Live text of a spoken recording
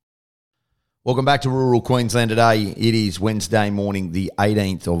Welcome back to rural Queensland today. It is Wednesday morning, the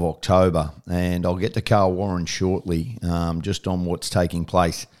 18th of October, and I'll get to Carl Warren shortly just on what's taking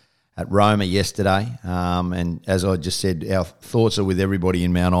place at Roma yesterday. And as I just said, our thoughts are with everybody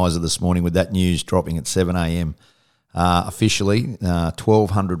in Mount Isa this morning with that news dropping at 7 a.m. Officially,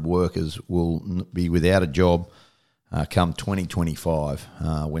 1,200 workers will be without a job come 2025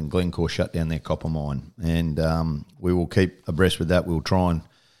 when Glencore shut down their copper mine. And we will keep abreast with that. We'll try and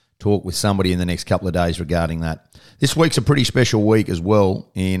talk with somebody in the next couple of days regarding that. This week's a pretty special week as well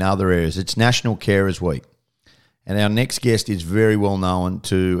in other areas. It's National Carers Week. And our next guest is very well known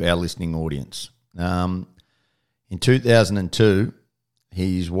to our listening audience. In 2002,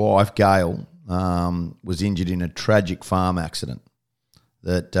 his wife, Gayle, was injured in a tragic farm accident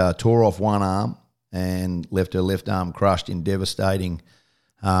that tore off one arm and left her left arm crushed in devastating.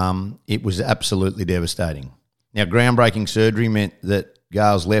 It was absolutely devastating. Now, groundbreaking surgery meant that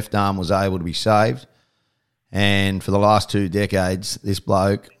Gayle's left arm was able to be saved. And for the last 2 decades, this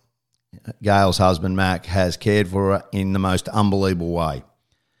bloke, Gayle's husband, Mac, has cared for her in the most unbelievable way.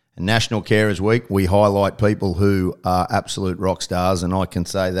 And National Carers Week, we highlight people who are absolute rock stars, and I can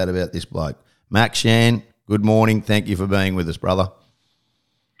say that about this bloke. Mac Shann, good morning. Thank you for being with us, brother.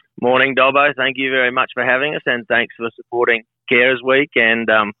 Morning, Dobbo. Thank you very much for having us, and thanks for supporting Carers Week. And,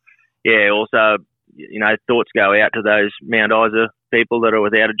 also, thoughts go out to those Mount Isa people that are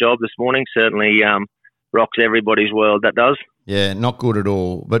without a job this morning. Certainly rocks everybody's world, that does. Yeah, not good at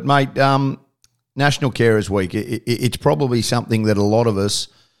all. But, mate, National Carers Week, it's probably something that a lot of us,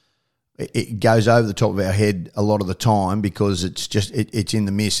 it goes over the top of our head a lot of the time because it's just it's in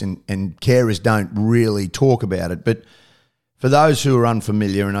the miss and carers don't really talk about it. But for those who are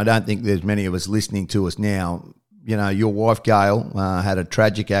unfamiliar, and I don't think there's many of us listening to us now, your wife Gayle had a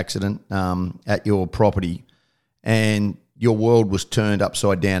tragic accident at your property and your world was turned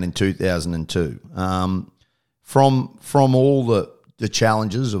upside down in 2002. From all the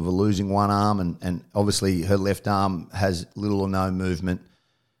challenges of losing one arm and obviously her left arm has little or no movement,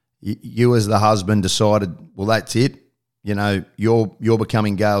 you as the husband decided, well, that's it. You're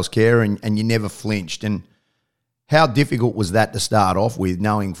becoming Gayle's carer and you never flinched. And how difficult was that to start off with,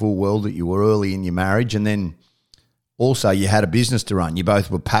 knowing full well that you were early in your marriage and then also you had a business to run? You both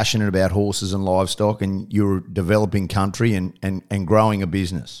were passionate about horses and livestock and you were developing country and growing a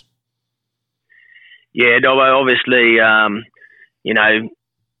business. Yeah, Dobbo, obviously,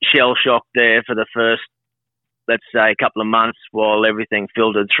 shell shock there for the first, let's say, couple of months while everything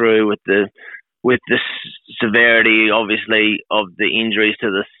filtered through with the severity, obviously, of the injuries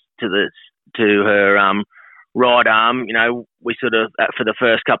to her right arm. We sort of, for the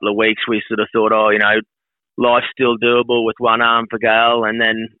first couple of weeks, we sort of thought, life's still doable with one arm for Gayle. And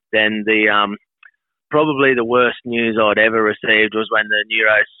then the probably the worst news I'd ever received was when the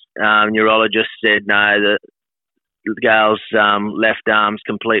neurologist said, no, that Gayle's left arm's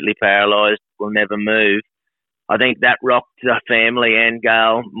completely paralysed, will never move. I think that rocked the family and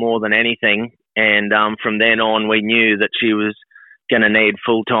Gayle more than anything. And from then on, we knew that she was going to need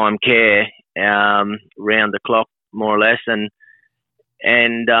full-time care round the clock, more or less. And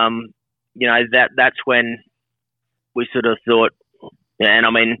that's when we sort of thought, and I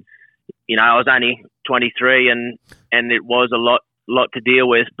mean, I was only 23 and it was a lot to deal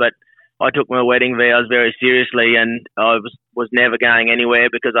with, but I took my wedding vows very seriously and I was never going anywhere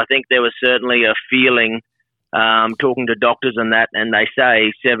because I think there was certainly a feeling, talking to doctors and that, and they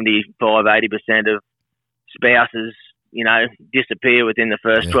say 75-80% of spouses, disappear within the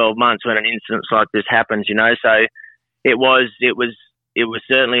first 12 months when an incident like this happens, So it was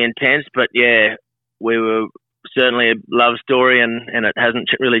certainly intense, but yeah, we were certainly a love story and it hasn't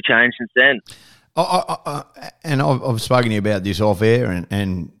really changed since then. And I've spoken to you about this off air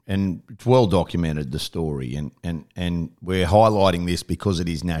and it's well documented, the story, and we're highlighting this because it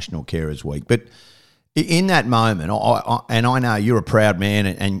is National Carers Week. But in that moment, I know you're a proud man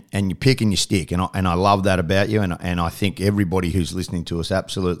and you pick and you stick, and I love that about you, and I think everybody who's listening to us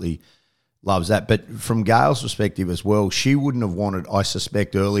absolutely loves that. But from Gayle's perspective as well, she wouldn't have wanted, I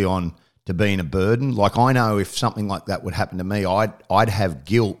suspect, early on to be in a burden. Like, I know if something like that would happen to me, I'd have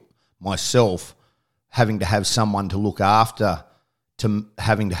guilt myself having to have someone to look after,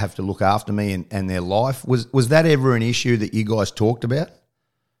 having to have to look after me and their life. Was that ever an issue that you guys talked about?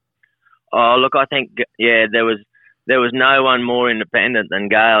 Oh, look, I think, there was no one more independent than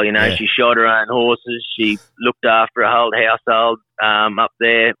Gayle. She shot her own horses. She looked after a whole household up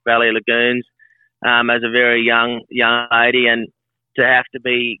there, Valley Lagoons, as a very young lady. And to have to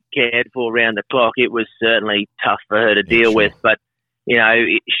be cared for around the clock, it was certainly tough for her to deal with. But,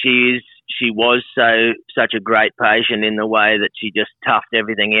 she was such a great patient in the way that she just toughed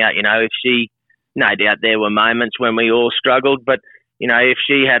everything out. If she, no doubt there were moments when we all struggled, but if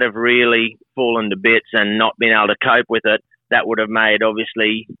she had have really fallen to bits and not been able to cope with it, that would have made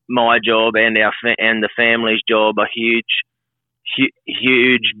obviously my job and and the family's job a huge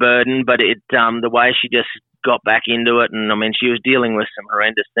burden. But the way she just got back into it, and I mean, she was dealing with some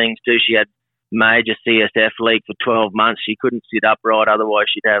horrendous things too. She had major CSF leak for 12 months. She couldn't sit upright, otherwise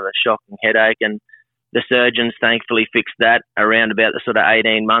she'd have a shocking headache. And the surgeons thankfully fixed that around about the sort of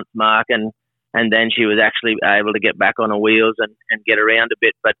 18-month mark, and then she was actually able to get back on her wheels and get around a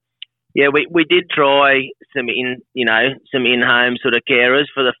bit. But yeah, we did try some in-home sort of carers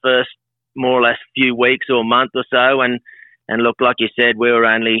for the first more or less few weeks or month or so, and look, like you said, we were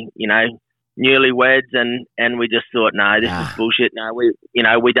only newlyweds, and we just thought, no, this is bullshit. No, we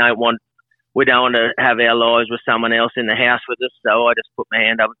don't want to have our lives with someone else in the house with us. So I just put my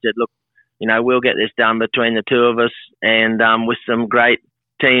hand up and said, look, we'll get this done between the two of us, and with some great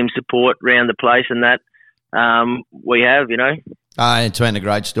team support around the place, and that we have. It's been a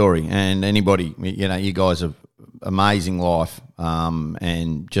great story, and anybody, you guys have amazing life,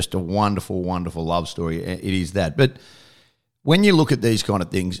 and just a wonderful, wonderful love story. It is that. But when you look at these kind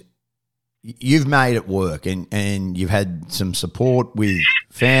of things, you've made it work, and you've had some support with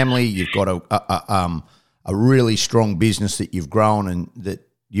family. You've got a really strong business that you've grown, and that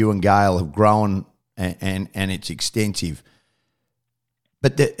you and Gayle have grown, and it's extensive.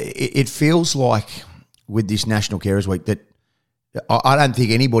 But it feels like with this National Carers Week that I don't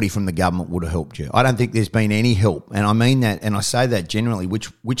think anybody from the government would have helped you. I don't think there's been any help, and I mean that, and I say that generally,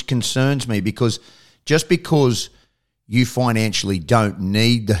 which concerns me, because just because you financially don't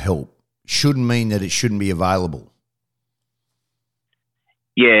need the help shouldn't mean that it shouldn't be available.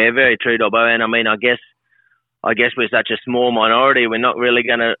 Yeah, very true, Dobbo. And I mean, I guess we're such a small minority, we're not really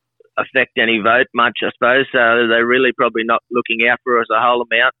going to affect any vote much, I suppose. So they're really probably not looking out for us a whole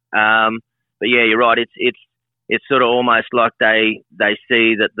amount. But yeah, you're right. It's sort of almost like they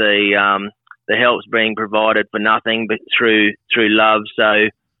see that the help's being provided for nothing, but through love. So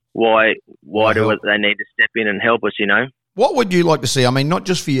why do they need to step in and help us? What would you like to see? I mean, not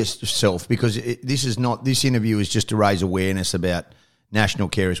just for yourself, because this interview is just to raise awareness about National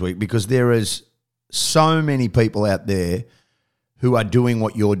Carers Week, because there is so many people out there who are doing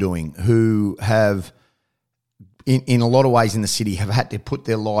what you're doing, who have, in a lot of ways in the city, have had to put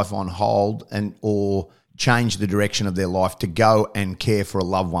their life on hold or change the direction of their life to go and care for a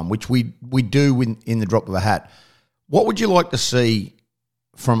loved one, which we do in the drop of a hat. What would you like to see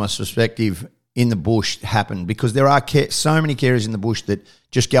from a perspective in the bush happen? Because there are so many carers in the bush that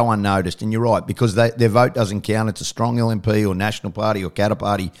just go unnoticed, and you're right, because their vote doesn't count. It's a strong LNP or National Party or Katter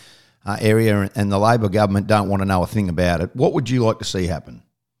Party area, and the Labor government don't want to know a thing about it. What would you like to see happen?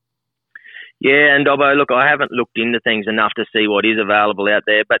 Yeah, and Dobbo, look, I haven't looked into things enough to see what is available out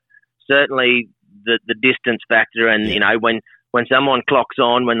there, but certainly the distance factor, and when someone clocks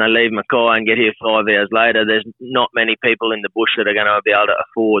on when they leave Mackay and get here 5 hours later, there's not many people in the bush that are going to be able to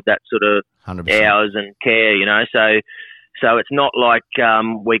afford that sort of 100%. Hours and care, So it's not like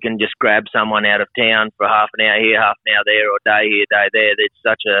we can just grab someone out of town for half an hour here, half an hour there, or day here, day there. There's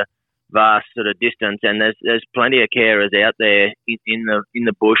such a vast sort of distance, and there's plenty of carers out there in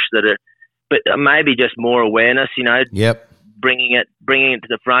the bush that are, but maybe just more awareness. Yep. Bringing it to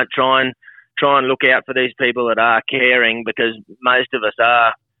the front. Try and look out for these people that are caring, because most of us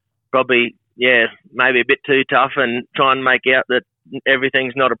are probably, maybe a bit too tough, and try and make out that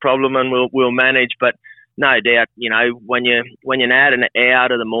everything's not a problem and we'll manage. But no doubt, when you add an hour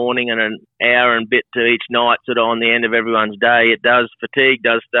to the morning and an hour and bit to each night sort of on the end of everyone's day, fatigue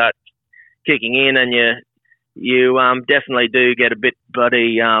does start kicking in, and you definitely do get a bit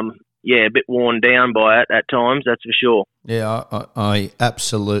a bit worn down by it at times, that's for sure. Yeah, I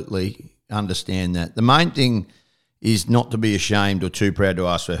absolutely understand that. The main thing is not to be ashamed or too proud to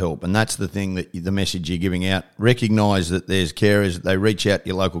ask for help, and that's the thing, that the message you're giving out. Recognise that there's carers, they reach out to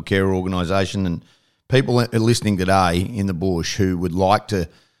your local carer organisation, and people are listening today in the bush who would like to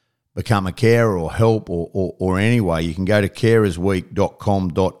become a carer or help or anyway, you can go to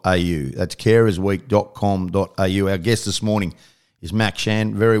carersweek.com.au. That's carersweek.com.au. Our guest this morning is Mac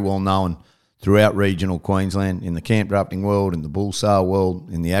Shann, very well known throughout regional Queensland, in the camp drafting world, in the bull sale world,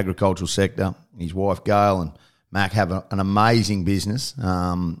 in the agricultural sector. His wife Gayle and Mac have an amazing business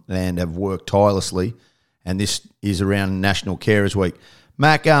and have worked tirelessly, and this is around National Carers Week.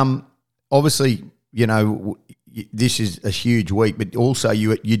 Mac, obviously, this is a huge week, but also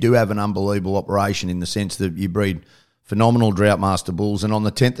you do have an unbelievable operation in the sense that you breed phenomenal drought master bulls, and on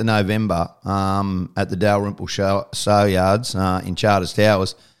the 10th of November at the Dalrymple Sale Yards in Charters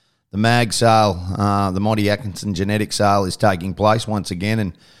Towers, the mag sale, the Monty Atkinson genetic sale is taking place once again,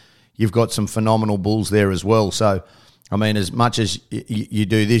 and you've got some phenomenal bulls there as well. So, I mean, as much as you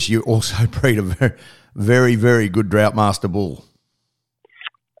do this, you also breed a very, very, very good drought master bull.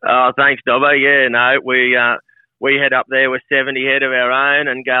 Oh, thanks, Dobbo. Yeah, no, we head up there with 70 head of our own,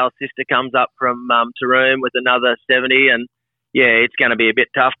 and Gayle's sister comes up from Taroom with another 70, and yeah, it's going to be a bit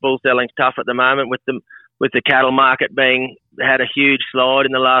tough. Bull selling's tough at the moment with the cattle market had a huge slide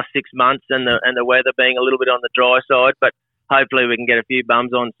in the last 6 months, and the weather being a little bit on the dry side. But hopefully we can get a few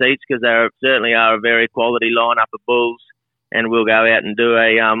bums on seats, because they certainly are a very quality lineup of bulls, and we'll go out and do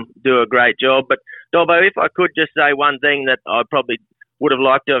a great job. But Dobbo, if I could just say one thing that I probably would have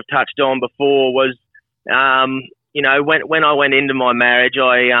liked to have touched on before was, when I went into my marriage,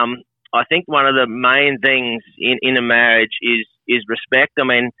 I think one of the main things in a marriage is respect. I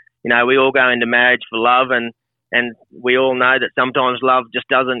mean, we all go into marriage for love, and we all know that sometimes love just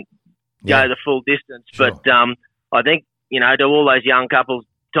doesn't go the full distance. Sure. But I think, to all those young couples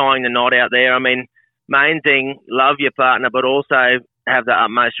tying the knot out there, I mean, main thing, love your partner, but also have the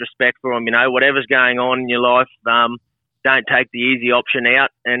utmost respect for them. Whatever's going on in your life, don't take the easy option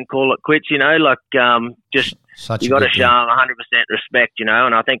out and call it quits. Just you got to show them 100% respect.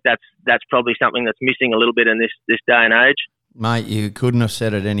 And I think that's probably something that's missing a little bit in this day and age. Mate, you couldn't have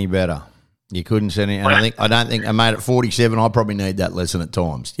said it any better. You couldn't say it. And I don't think I made it 47. I probably need that lesson at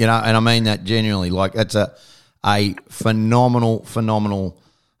times. And I mean that genuinely. Like, that's a phenomenal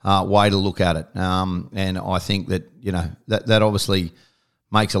way to look at it. And I think that that obviously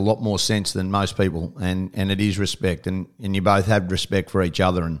makes a lot more sense than most people. And it is respect, and you both have respect for each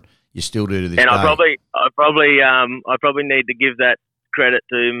other, and you still do to this day. And I probably need to give that credit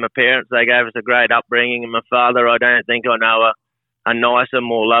to my parents. They gave us a great upbringing, and my father, I don't think I know a nicer,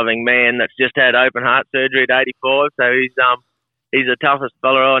 more loving man that's just had open heart surgery at 85. So he's the toughest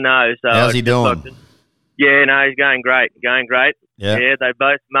fella I know. So how's he doing? He's going great. Yeah, they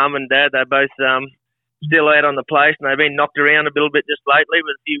both, mum and dad, they're both still out on the place, and they've been knocked around a little bit just lately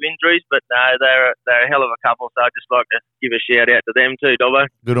with a few injuries, but no, they're a hell of a couple. So I'd just like to give a shout out to them too, Dobbo.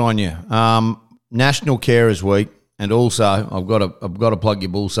 Good on you. National Carers Week. And also, I've got to plug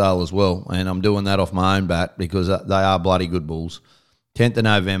your bull sale as well, and I'm doing that off my own bat because they are bloody good bulls. 10th of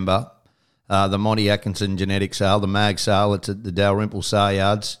November, the Monty Atkinson genetic sale, the mag sale. It's at the Dalrymple Sale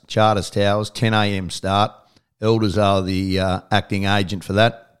Yards, Charters Towers, 10 a.m. start. Elders are the acting agent for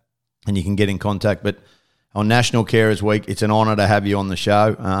that, and you can get in contact. But on National Carers Week, it's an honour to have you on the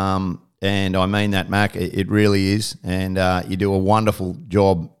show, and I mean that, Mac. It really is, and you do a wonderful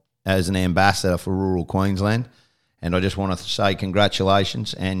job as an ambassador for rural Queensland. And I just want to say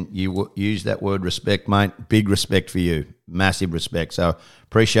congratulations, and you use that word respect, mate. Big respect for you, massive respect. So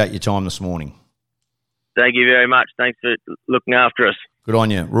appreciate your time this morning. Thank you very much. Thanks for looking after us. Good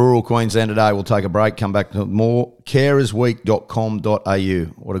on you. Rural Queensland today. We'll take a break, come back to more. Carersweek.com.au.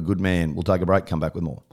 What a good man. We'll take a break, come back with more.